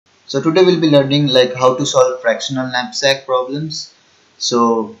So today we'll be learning like how to solve fractional knapsack problems.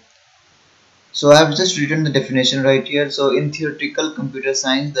 So I've just written the definition right here. So in theoretical computer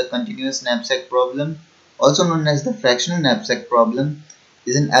science, the continuous knapsack problem, also known as the fractional knapsack problem,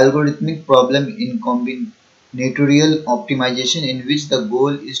 is an algorithmic problem in combinatorial optimization in which the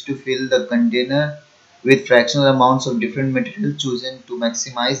goal is to fill the container with fractional amounts of different materials chosen to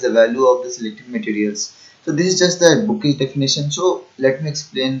maximize the value of the selected materials. So this is just the bookish definition. So let me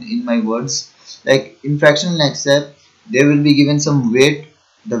explain in my words. Like in fractional knapsack, there will be given some weight,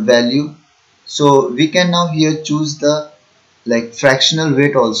 the value. So we can now here choose the like fractional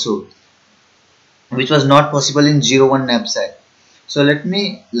weight also, which was not possible in 01 knapsack. So let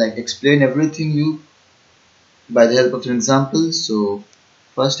me like explain everything you by the help of an example. So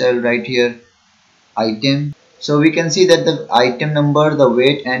first I will write here item. So we can see that the item number, the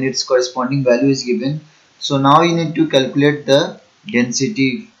weight and its corresponding value is given. So now you need to calculate the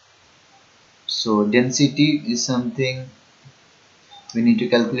density. So density is something we need to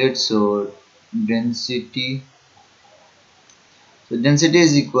calculate. So density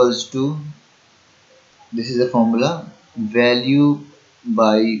is equals to, this is the formula, value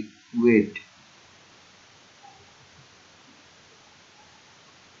by weight.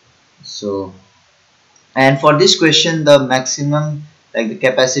 So and for this question the maximum like the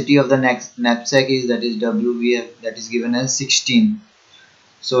capacity of the knapsack is, that is WVF, that is given as 16.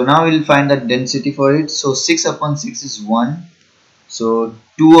 So now we'll find the density for it. So 6 upon 6 is 1. So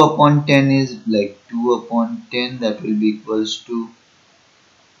 2 upon 10 is like 2 upon 10, that will be equals to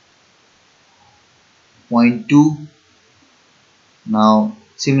 0.2. Now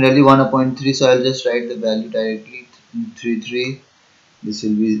similarly 1 upon 3, so I'll just write the value directly, 33. This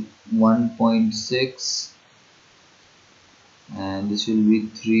will be 1.6 and this will be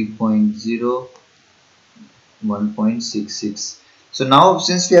 3.0, 1.66. So now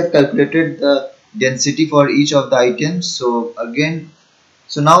since we have calculated the density for each of the items, so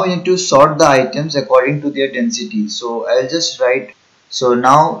now we need to sort the items according to their density. So I'll just write, so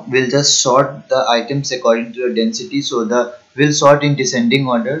now we'll just sort the items according to their density. So we'll sort in descending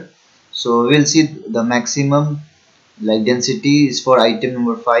order. So we'll see the maximum like density is for item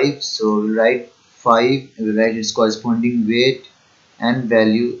number 5. So we'll write 5, we'll write its corresponding weight and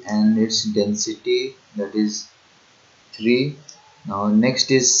value and its density, that is 3. Now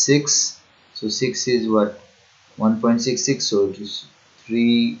next is 6. So 6 is what, 1.66. So it is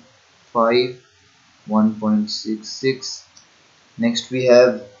 3, 5, 1.66. Next we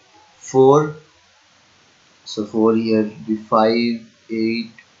have 4. So 4 here will be 5,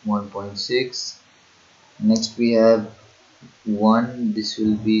 8, 1.6. Next we have 1. This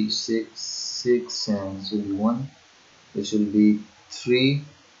will be 6, 6 and this will be 1. This will be 3.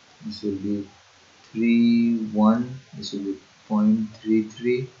 This will be 3, 1. This will be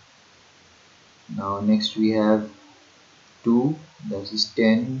 0.33. Now next we have 2, that is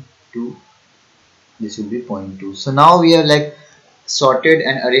 10, 2. This will be 0.2. So now we have like sorted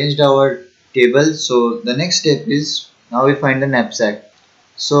and arranged our table. So the next step is, now we find the knapsack.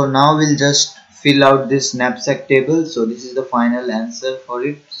 So now we'll just fill out this knapsack table. So this is the final answer for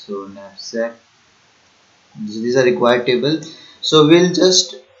it. So knapsack, this is a required table. So we'll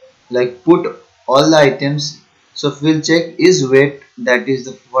just like put all the items. So we'll check is weight, that is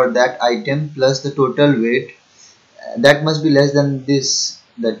for that item plus the total weight, that must be less than this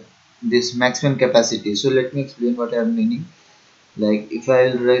maximum capacity. So let me explain what I am meaning. Like if I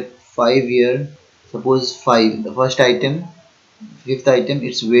will write 5 here, suppose 5, the first item, fifth item,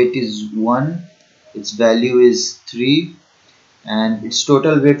 its weight is 1, its value is 3 and its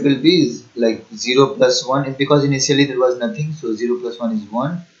total weight will be like 0 plus 1, because initially there was nothing. So 0 plus 1 is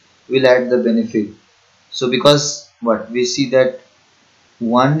 1. We'll add the benefit. So because what we see that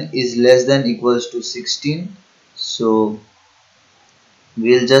 1 is less than equals to 16, so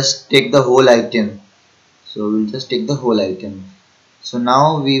we'll just take the whole item. So we'll just take the whole item. So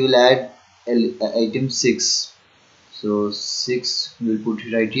now we will add item 6. So 6 we'll put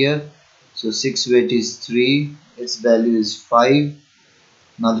it right here. So 6 weight is 3, its value is 5.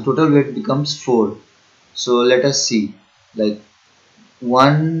 Now the total weight becomes 4. So let us see, like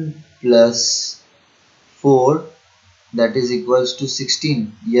 1 plus 4, that is equals to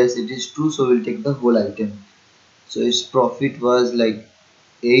 16. Yes, it is true. So we'll take the whole item. So its profit was like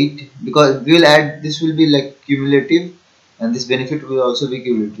 8, because we will add, this will be like cumulative and this benefit will also be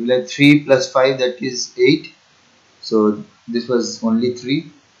cumulative, like 3 plus 5, that is 8. So this was only 3.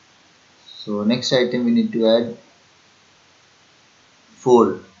 So next item we need to add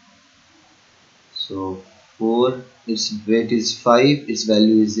 4. So 4, its weight is 5, its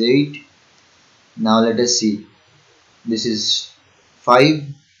value is 8. Now let us see, this is 5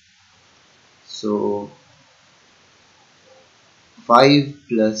 So 5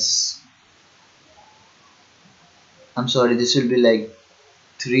 plus, I'm sorry, this will be like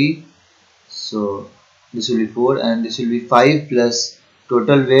 3, so this will be 4, and this will be 5 plus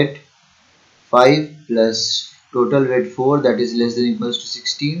total weight 5 plus total weight 4, that is less than equals to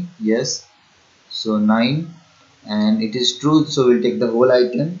 16. Yes, so 9, and it is true, so we'll take the whole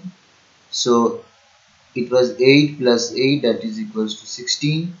item. So it was 8 plus 8, that is equals to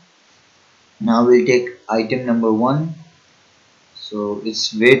 16. Now we'll take item number 1. So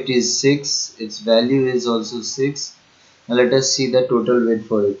its weight is 6, its value is also 6. Now let us see the total weight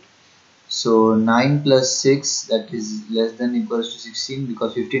for it. So 9 plus 6, that is less than equals to 16,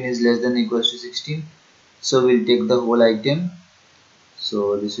 because 15 is less than equals to 16. So we'll take the whole item.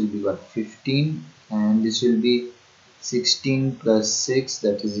 So this will be what, 15, and this will be 16 plus 6,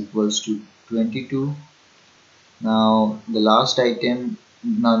 that is equals to 22. Now the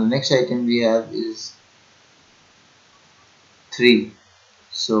next item we have is 3.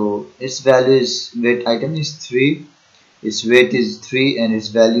 So its value is, weight item is 3, its weight is 3, and its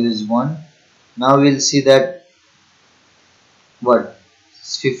value is 1. Now we'll see that what,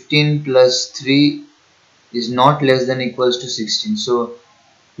 15 plus 3 is not less than equals to 16. So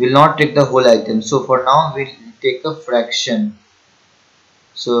we'll not take the whole item. So for now we'll take a fraction.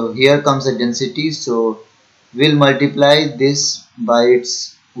 So here comes the density. So we'll multiply this by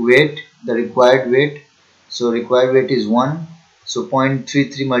its weight, the required weight. So required weight is 1. So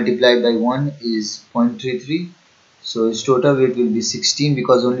 0.33 multiplied by 1 is 0.33. So its total weight will be 16,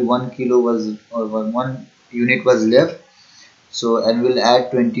 because only 1 kilo was, or 1 unit was left. So, and we'll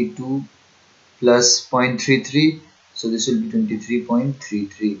add 22 plus 0.33. So this will be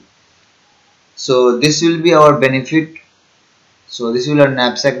 23.33. So this will be our benefit. So this will be our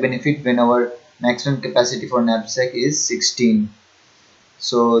knapsack benefit when our maximum capacity for knapsack is 16.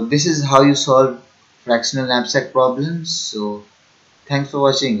 So this is how you solve fractional knapsack problems. So thanks for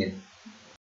watching it.